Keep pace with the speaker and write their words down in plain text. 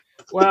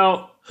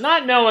Well,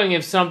 not knowing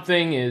if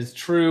something is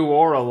true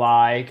or a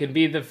lie can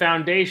be the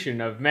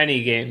foundation of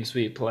many games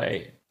we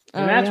play.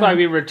 And that's why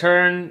we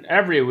return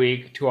every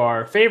week to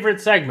our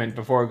favorite segment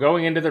before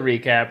going into the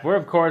recap. We're,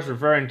 of course,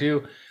 referring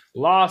to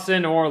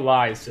Lawson or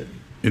Lyson.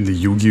 In the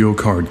Yu-Gi-Oh!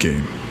 Card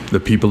game, the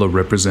people are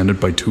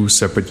represented by two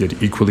separate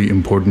yet equally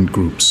important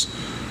groups.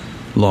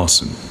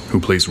 Lawson, who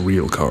plays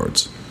real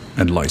cards,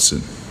 and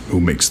Lyson, who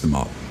makes them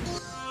up.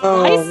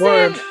 Oh,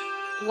 word.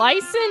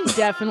 Lyson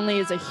definitely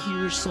is a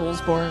huge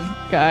Soulsborne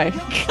guy.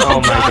 Oh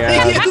my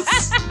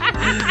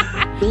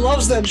god. He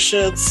loves them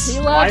shits. He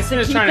loves Lyson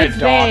to is keep trying it to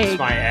dox vague.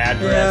 my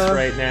address Yeah.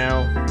 right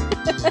now.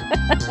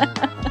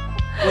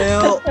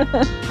 Well,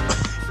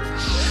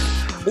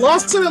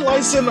 Lawson and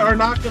Lyson are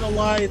not going to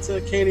lie to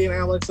Katie and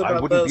Alex about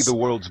I wouldn't this. be the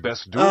world's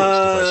best duelist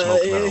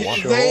if I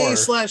smoked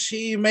marijuana.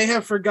 They/he may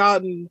have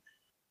forgotten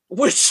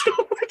which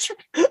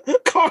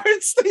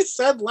cards they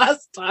said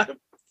last time.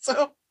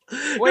 So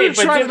Wait,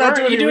 but try not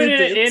to aren't you do doing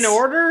any it in repeats.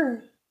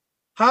 order?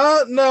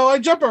 Huh? No, I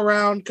jump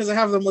around because I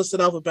have them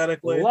listed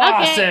alphabetically.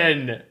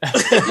 Lawson!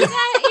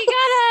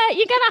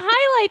 You gotta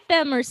highlight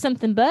them or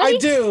something, buddy.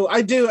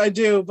 I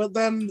do. But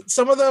then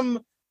some of them,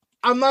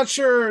 I'm not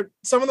sure.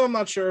 Some of them, I'm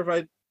not sure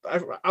if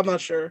I'm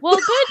not sure. Well,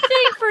 good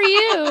thing for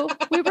you.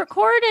 We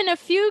record in a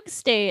fugue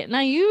state.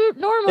 Now, you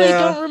normally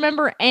don't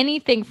remember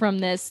anything from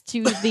this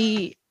to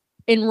the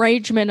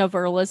enragement of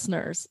our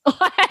listeners.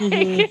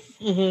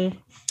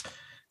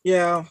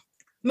 Yeah.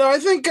 No, I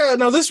think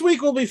no. This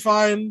week will be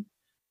fine,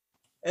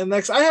 and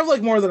next I have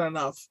like more than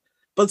enough.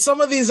 But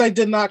some of these I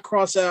did not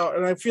cross out,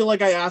 and I feel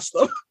like I asked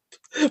them,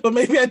 but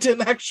maybe I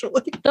didn't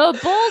actually. The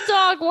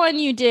bulldog one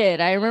you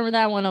did. I remember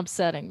that one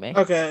upsetting me.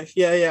 Okay.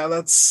 Yeah.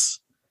 That's.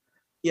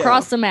 Yeah.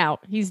 Cross him out.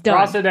 He's done.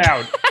 Cross it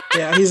out.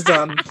 Yeah, he's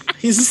done.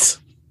 He's.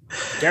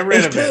 Get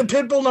rid of it.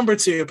 Pitbull number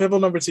 2.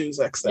 Pitbull number 2 is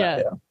X'd out.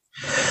 Yeah.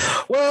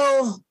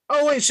 Well.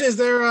 Oh wait, is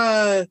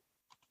there?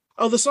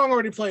 Oh, the song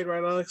already played,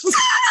 right, Alex?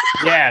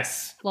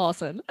 Yes.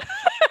 Lawson.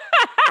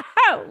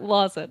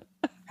 Lawson.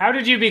 How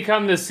did you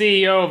become the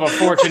CEO of a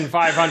Fortune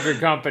 500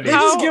 company? They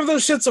just give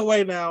those shits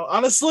away now.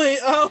 Honestly.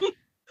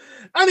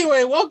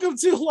 Anyway, welcome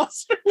to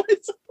Lost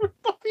Ways,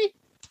 everybody.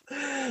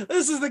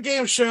 This is the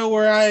game show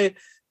where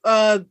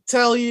I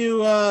tell you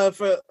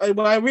when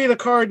I read a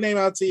card name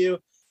out to you,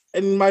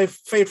 and my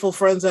faithful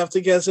friends have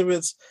to guess if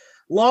it's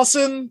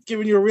Lawson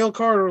giving you a real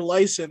card or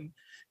Lyson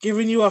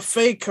giving you a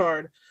fake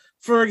card.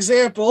 For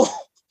example,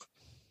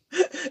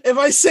 if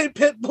I say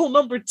Pitbull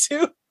number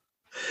 2,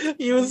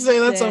 you would say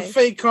that's a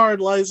fake card,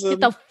 Lyson.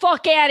 Get the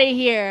fuck out of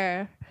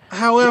here.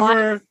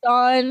 However,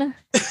 son,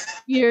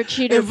 you're a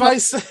cheater. if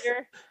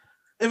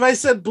I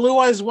said Blue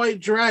Eyes White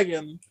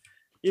Dragon,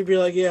 you'd be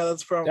like, yeah,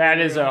 that's probably That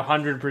is real.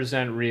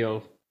 100%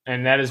 real.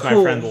 And that is my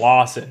Cool. friend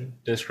Lawson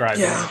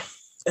describing Yeah,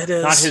 it. it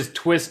is. Not his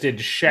twisted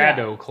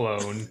shadow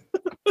clone.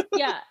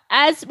 Yeah,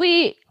 as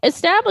we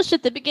established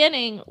at the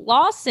beginning,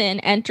 Lawson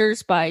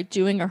enters by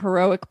doing a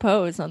heroic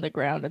pose on the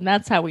ground, and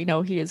that's how we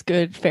know he is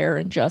good, fair,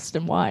 and just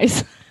and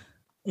wise.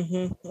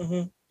 You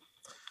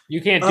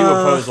can't do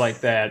a pose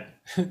like that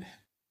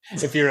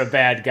if you're a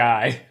bad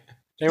guy.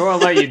 They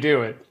won't let you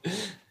do it.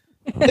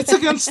 It's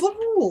against the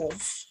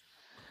rules.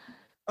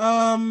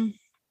 Man,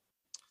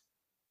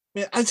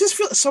 I just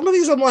feel some of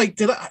these I'm like,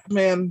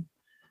 man?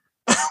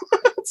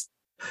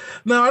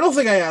 No, I don't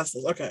think I asked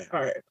this. Okay,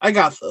 all right. I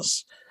got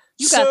this.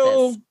 You got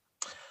this.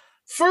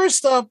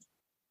 First up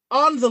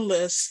on the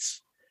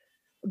list,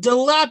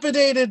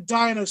 Dilapidated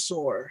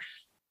Dinosaur.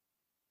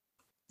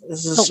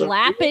 This is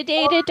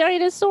Dilapidated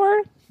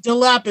dinosaur?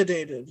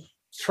 Dilapidated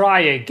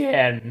Try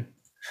again.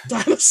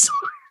 Dinosaur.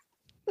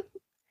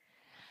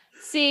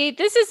 See,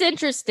 this is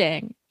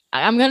interesting.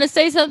 I'm going to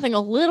say something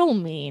a little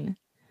mean.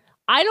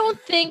 I don't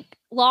think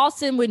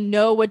Lawson would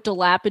know what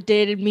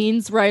dilapidated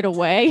means right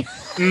away.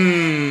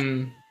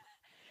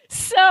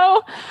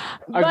 So,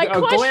 my A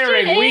question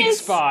glaring weak is,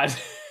 spot.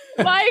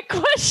 my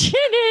question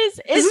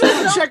is Is this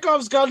this a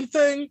Chekhov's gun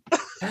thing?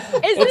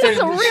 It's this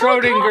a a real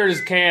Schrodinger's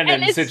card? cannon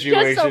And it's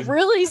situation. just a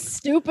really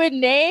stupid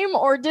name,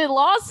 or did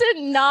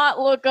Lawson not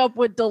look up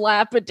what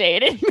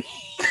dilapidated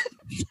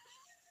means?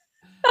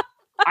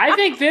 I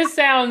think this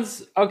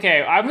sounds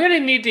okay. I'm gonna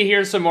need to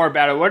hear some more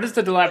about it. What does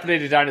the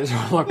dilapidated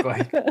dinosaur look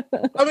like?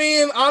 I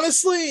mean,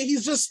 honestly,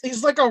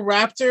 he's like a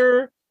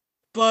raptor,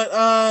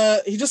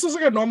 but he just looks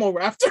like a normal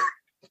raptor.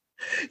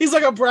 He's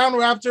like a brown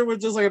raptor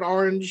with just like an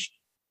orange.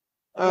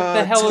 What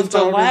the hell is tint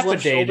on his left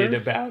dilapidated shoulder.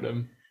 about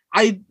him?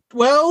 I'm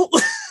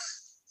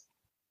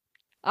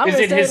Is gonna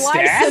it say his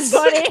Lyson, stats?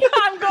 buddy.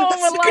 I'm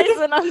going with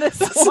Lyson on this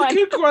That's one. a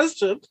good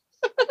question.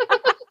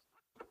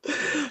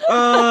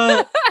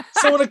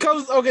 So when it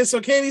comes, okay,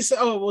 so Katie said,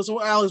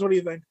 so Alex, what do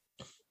you think?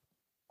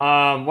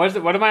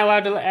 What am I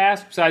allowed to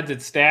ask besides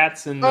its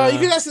stats and You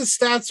can ask his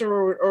stats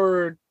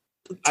or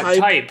type.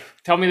 type?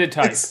 Tell me the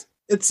type.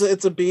 It's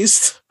a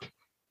beast.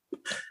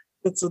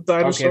 It's a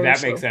dinosaur. Okay,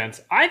 that makes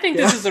sense. I think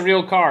this is a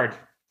real card.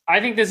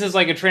 I think this is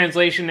like a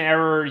translation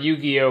error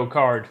Yu-Gi-Oh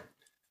card.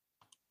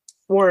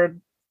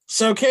 Word.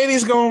 So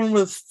Katie's going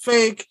with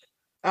fake.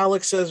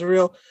 Alex says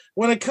real.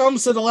 When it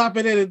comes to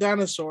Dilapidated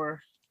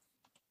Dinosaur,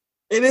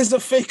 It is a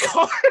fake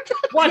card.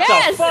 What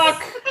Yes! the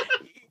fuck?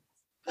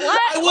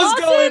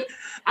 What?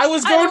 I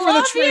was going for the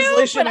love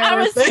translation but I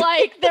error was thing.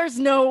 like, there's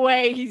no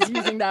way he's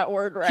using that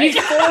word right. He's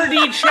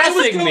 4D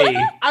chessing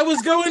me. I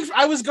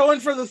was going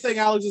for the thing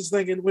Alex is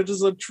thinking, which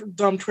is a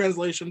dumb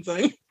translation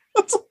thing.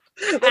 That's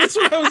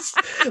what I was.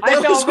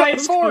 I fell right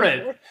for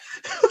it.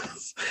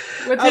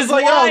 With I was his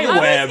like, lie oh, I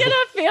web. was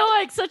gonna feel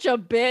like such a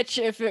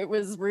bitch if it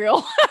was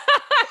real.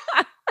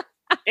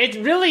 It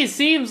really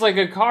seems like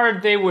a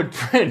card they would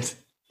print.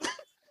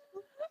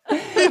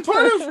 Hey,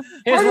 part of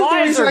His the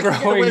lies reason are I can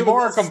get away growing with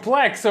more this-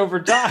 complex over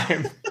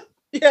time.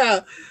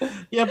 Yeah,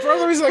 part of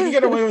the reason I can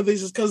get away with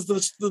these is because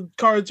the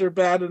cards are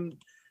bad and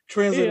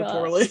translated Yeah.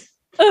 poorly.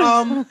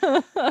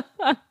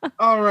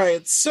 All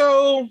right,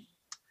 so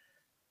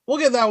we'll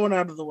get that one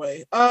out of the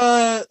way.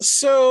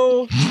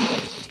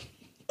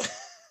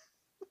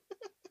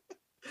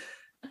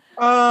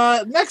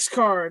 Next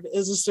card,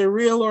 is this a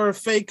real or a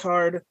fake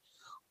card?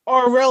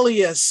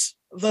 Aurelius,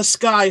 the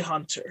Sky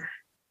Hunter.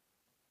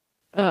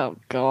 Oh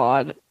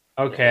God.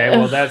 Okay,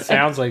 well that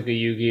sounds like the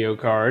Yu-Gi-Oh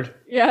card.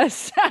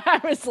 Yes,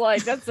 I was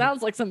like, that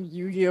sounds like some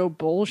Yu-Gi-Oh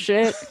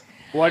bullshit.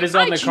 What is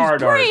on the choose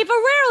card art? Brave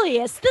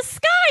Aurelius, the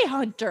Sky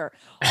Hunter.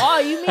 Oh,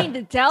 you mean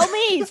to tell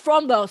me he's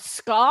from the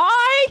sky?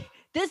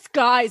 This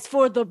guy's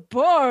for the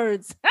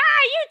birds. Ah,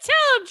 you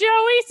tell him,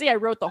 Joey. See, I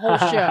wrote the whole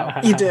show.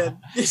 He did.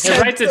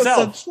 It writes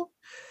itself.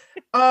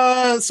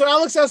 So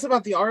Alex asked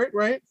about the art,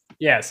 right?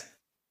 Yes.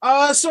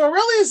 So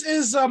Aurelius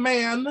is a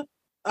man.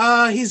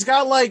 He's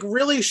got like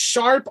really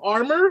sharp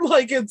armor.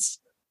 Like it's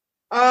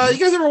you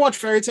guys ever watch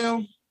Fairy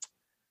Tail?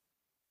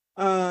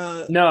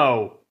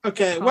 No.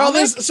 Okay. Well,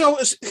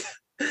 Comic?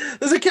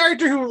 there's a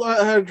character who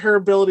her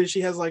ability,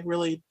 she has like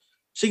really,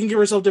 she can give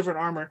herself different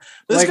armor.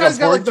 This Like a guy's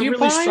got like the really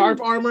porcupine?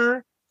 sharp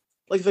armor,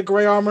 like the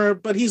gray armor,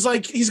 but he's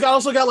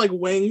also got like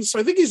wings. So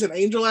I think he's an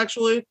angel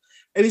actually,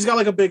 and he's got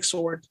like a big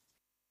sword.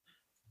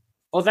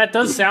 Well, that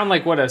does sound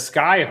like what a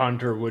Sky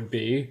Hunter would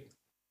be.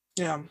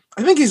 Yeah,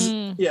 I think he's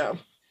Mm. yeah.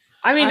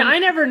 I mean, I'm- I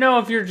never know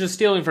if you're just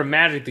stealing from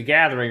Magic the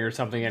Gathering or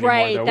something anymore,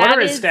 Right, though. What that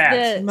are his is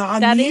stats? the- Nani?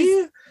 that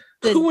is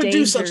the Who would do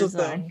danger such a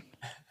zone. thing?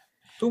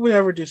 Who would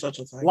ever do such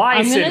a thing?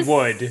 Lyson gonna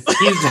would.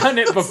 He's done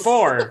it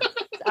before.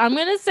 I'm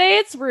gonna say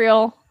it's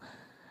real.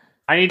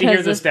 I need to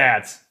hear the 'Cause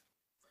stats.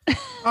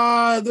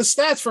 The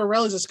stats for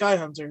Aurelius the Sky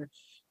Hunter: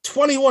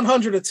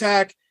 2100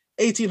 attack,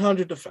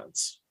 1800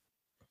 defense.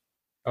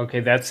 Okay,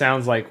 that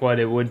sounds like what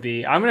it would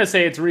be. I'm going to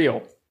say it's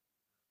real.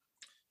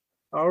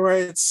 All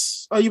right.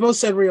 You both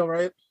said real,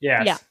 right?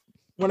 Yes. Yeah.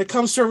 When it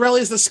comes to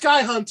Aurelius the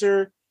Sky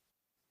Hunter,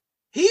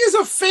 he is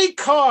a fake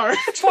card.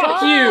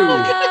 Fuck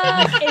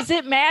you. Is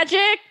it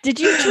magic? Did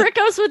you trick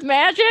us with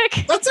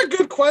magic? That's a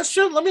good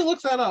question. Let me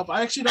look that up.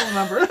 I actually don't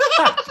remember.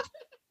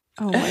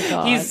 Oh my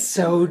god. He's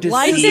so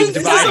License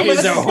deceived by is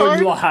his a own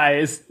card?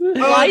 lies.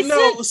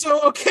 No.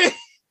 So okay.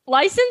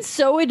 Lyson's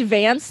so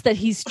advanced that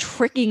he's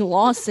tricking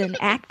Lawson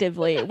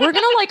actively. We're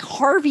gonna like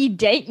Harvey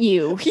Dent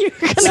you. You're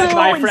gonna Let go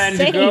my friend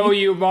insane. go,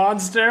 you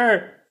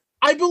monster.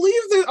 I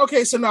believe that.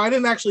 Okay, so no, I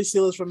didn't actually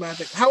steal this from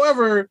Magic.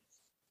 However,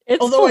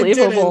 It's although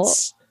believable. I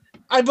didn't,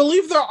 I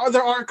believe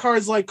there are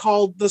cards like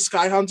called the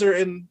Sky Hunter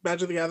in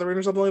Magic the Gathering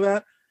or something like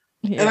that.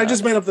 Yeah. And I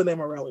just made up the name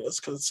Aurelius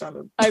because it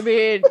sounded. I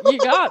mean, you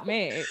got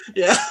me.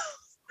 Yeah.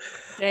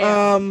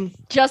 Damn.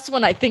 Just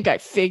when I think I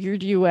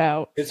figured you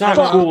out. It's not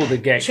Fuck. cool to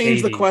get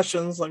Change the Katie.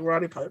 questions like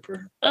Roddy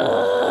Piper.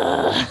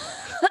 Ugh.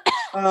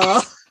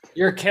 Uh,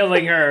 You're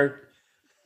killing her.